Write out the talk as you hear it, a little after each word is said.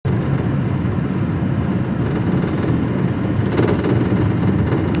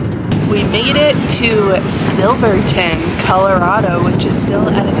We made it to Silverton, Colorado, which is still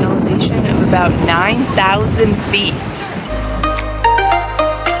at an elevation of about 9,000 feet.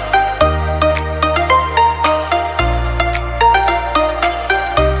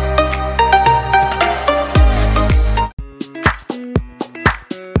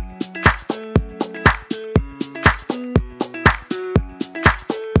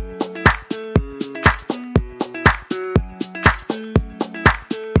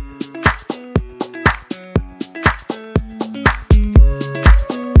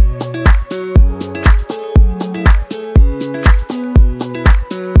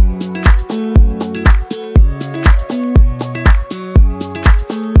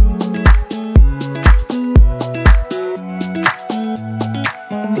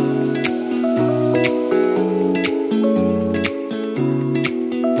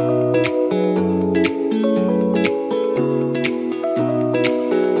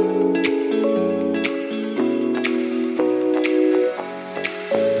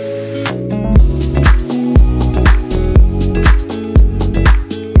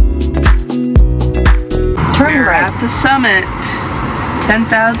 We're at the summit,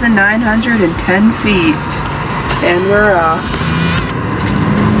 10,910 feet, and we're off.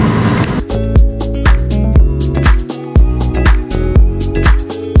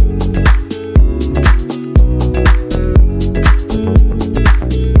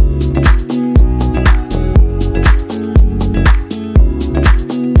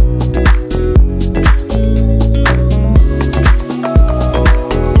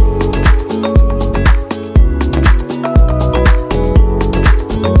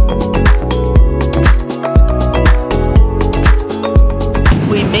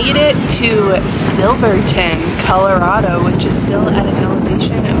 To Silverton, Colorado, which is still at an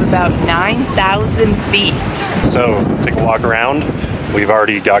elevation of about 9,000 feet. So let's take a walk around. We've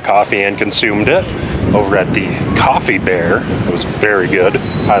already got coffee and consumed it over at the Coffee Bear. It was very good,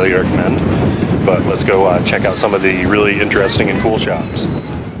 highly recommend. But let's go check out some of the really interesting and cool shops.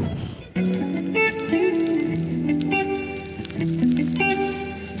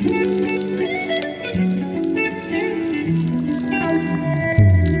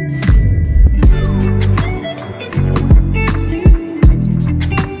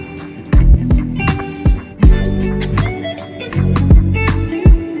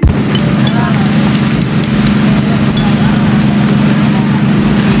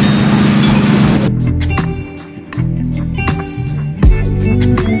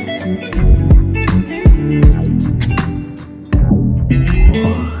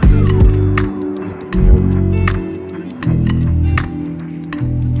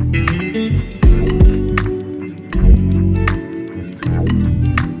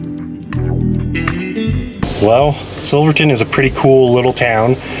 Well, Silverton is a pretty cool little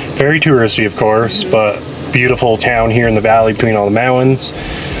town. Very touristy, of course, but beautiful town here in the valley between all the mountains.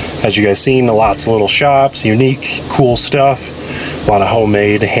 As you guys seen, lots of little shops, unique, cool stuff. A lot of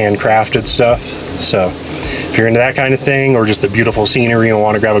homemade, handcrafted stuff. So if you're into that kind of thing, or just the beautiful scenery and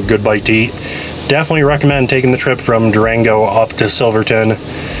want to grab a good bite to eat, definitely recommend taking the trip from Durango up to Silverton.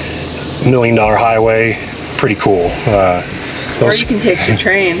 $1 Million Highway, pretty cool. Or you can take the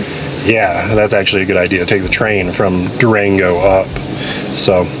train. Yeah, that's actually a good idea. Take the train from Durango up.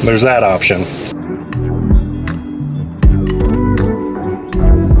 So there's that option.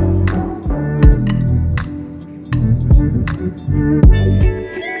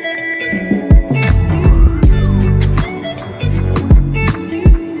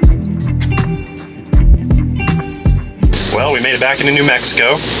 Well, we made it back into New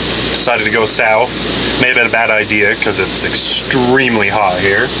Mexico. Decided to go south. May have been a bad idea because it's extremely hot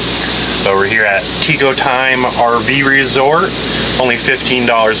here. So we're here at Tico Time RV Resort. Only $15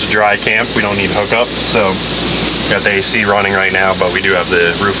 to dry camp. We don't need hookup, so got the AC running right now, but we do have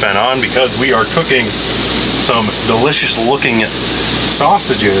the roof vent on because we are cooking some delicious looking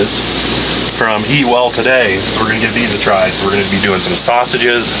sausages from Eat Well Today. So we're gonna give these a try. So we're gonna be doing some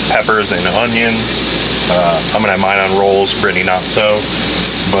sausages, peppers, and onions. I'm gonna have mine on rolls, Brittany not so,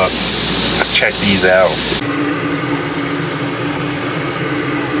 but let's check these out.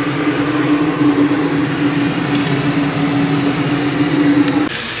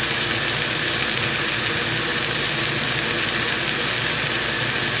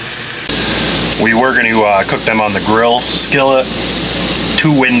 We were going to cook them on the grill skillet.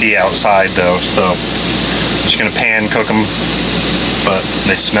 Too windy outside though, so I'm just going to pan cook them, but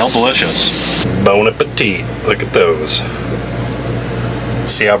they smell delicious. Bon appetit. Look at those.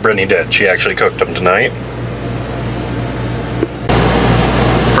 See how Brittany did. She actually cooked them tonight.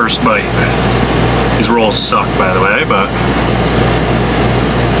 First bite. These rolls suck, by the way, but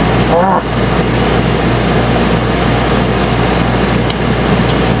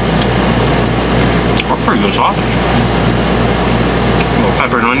That's pretty good sausage. A little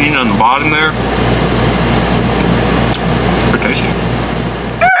pepper and onion on the bottom there. Pretty tasty.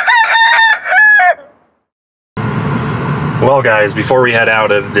 Well guys, before we head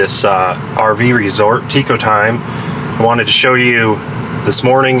out of this RV resort, Tico Time, I wanted to show you this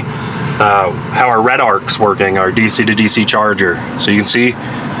morning how our red arc's working, our DC to DC charger. So you can see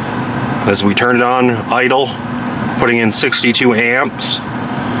as we turn it on idle, putting in 62 amps.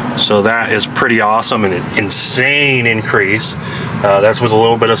 So that is pretty awesome, and an insane increase. That's with a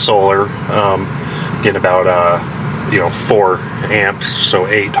little bit of solar, getting about 4 amps, so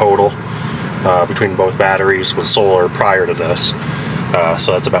 8 total between both batteries with solar prior to this.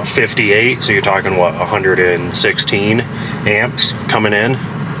 So that's about 58, so you're talking what, 116 amps coming in.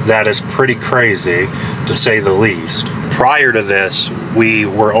 That is pretty crazy, to say the least. Prior to this, we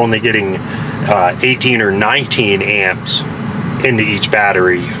were only getting 18 or 19 amps into each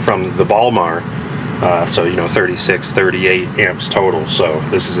battery from the Balmar. So 36, 38 amps total. So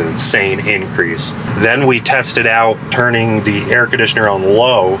this is an insane increase. Then we tested out turning the air conditioner on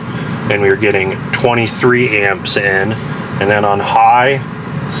low, and we were getting 23 amps in, and then on high,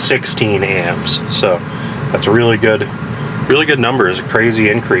 16 amps. So that's a really good numbers, a crazy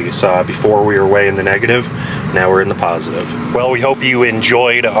increase. Before we were way in the negative, now we're in the positive. Well, we hope you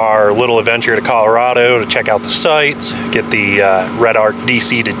enjoyed our little adventure to Colorado to check out the sites, get the Red Arc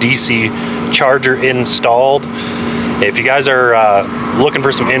DC to DC charger installed. If you guys are looking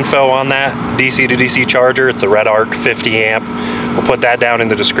for some info on that DC to DC charger, it's the Red Arc 50 amp. We'll put that down in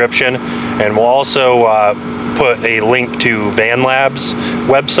the description, and we'll also put a link to Van Lab's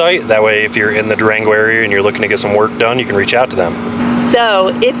website. That way, if you're in the Durango area and you're looking to get some work done, you can reach out to them. So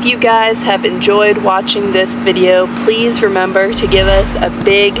if you guys have enjoyed watching this video, please remember to give us a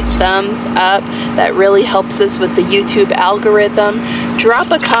big thumbs up. That really helps us with the YouTube algorithm.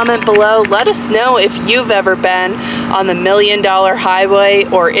 Drop a comment below. Let us know if you've ever been on the $1 Million Highway,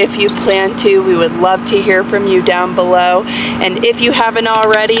 or if you plan to. We would love to hear from you down below. And if you haven't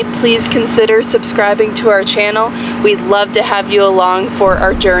already, please consider subscribing to our channel. We'd love to have you along for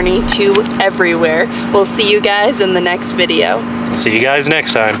our journey to everywhere. We'll see you guys in the next video. See you guys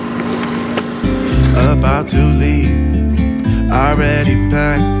next time. About to leave, already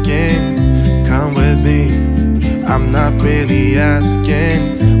packing. Come with me, I'm not really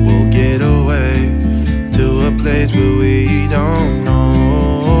asking. We'll get away to a place where we don't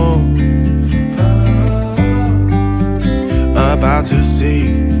know. About to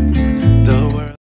see